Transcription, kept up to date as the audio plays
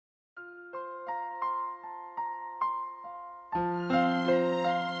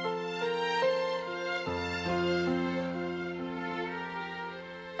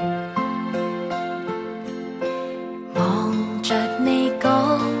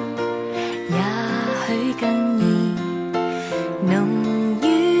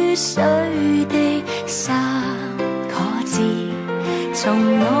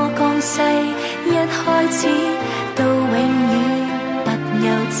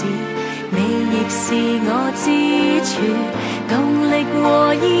子，你亦是我支柱，動力和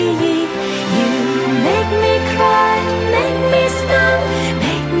意義。You make me cry, make me smile,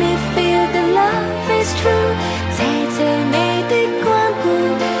 make me feel that love is true。謝謝你的關顧，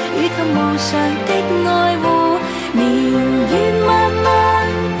與及無常的愛護。年月漫漫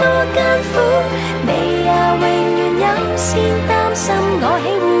多艱苦，你也永遠優先擔心我喜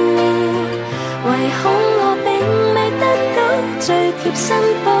惡，唯恐我並未得到最貼身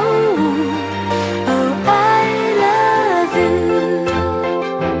保護。Oh, I love you。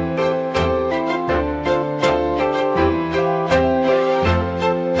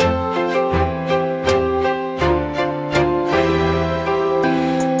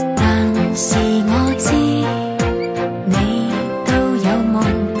 但是我知你都有夢，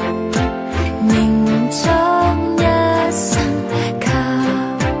凝裝一生給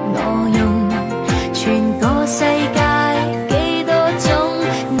我用，全個世界幾多種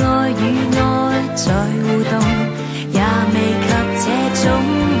愛與愛在互動，也未及這種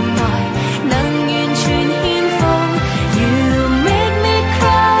愛能完全獻放。You make me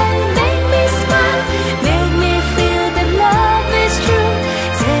cry, make me smile, make me feel that love is true。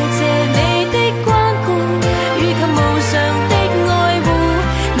 謝謝你的關顧，與及無常的愛護。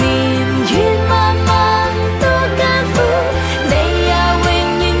年月漫漫多艱苦，你也永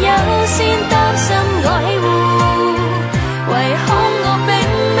遠優先擔心我喜惡，唯恐我並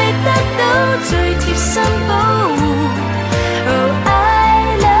未得到最貼身保護。Oh, I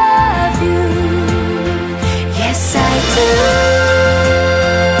love you, yes I do。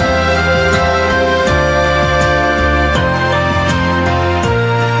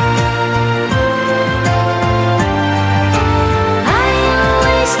 I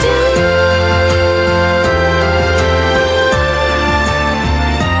always do。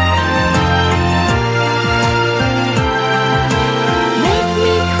 Make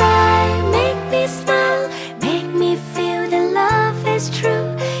me cry, make me smile, make me feel that love is true。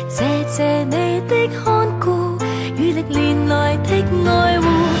 謝謝你的看顧，與歷年來的愛護。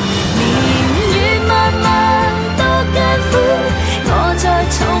年月漫漫多艱苦，我再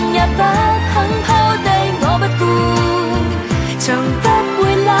重也不肯拋低我不顧，從不會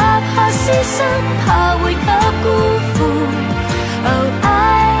立下私心，怕會給辜負。Oh, I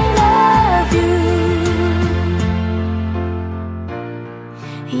love you,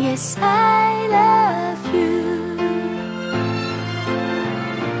 yes I love you,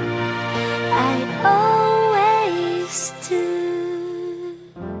 I always do。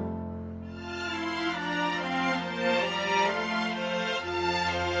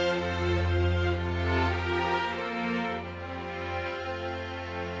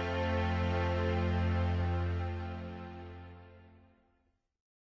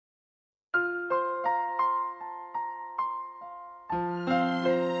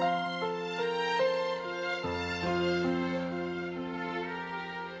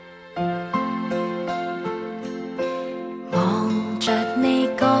 望着你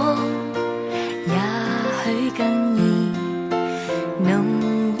講，也許更易，濃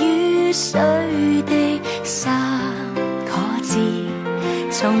於水的三個字，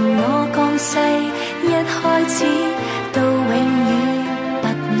從我降世一開始到永遠不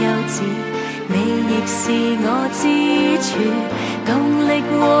休止，你亦是我支柱，動力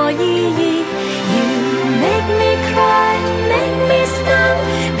和意義。You make me cry, make me smile,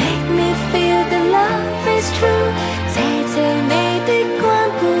 make me feel that love is true。 謝謝你的關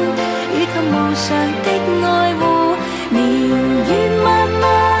顧，與及無常的愛護。年月漫漫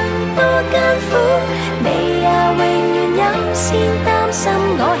多艱苦，你也永遠優先擔心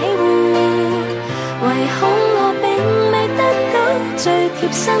我喜惡，唯恐我並未得到最貼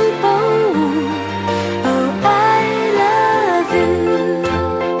身保護。Oh, I love you。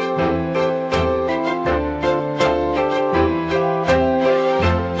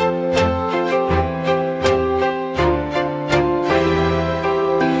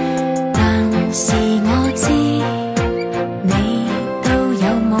 但是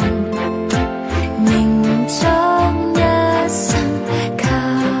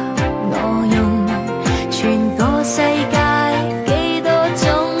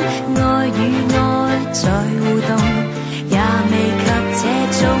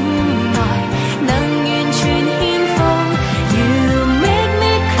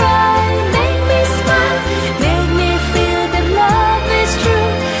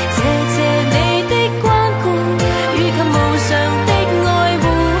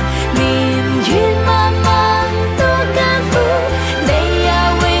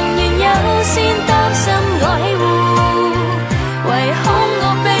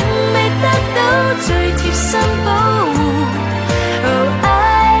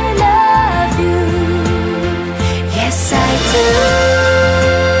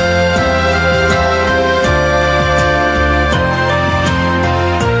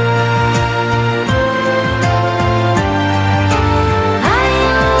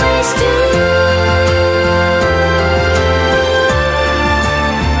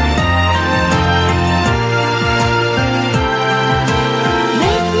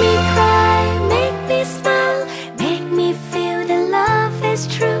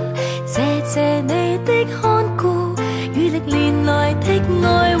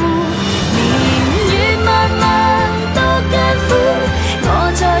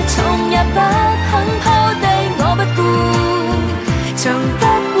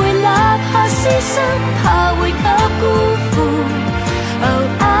生，怕會給辜負。Oh,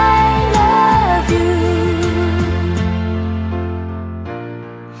 I love you.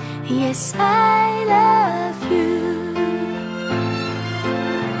 Yes, I love you.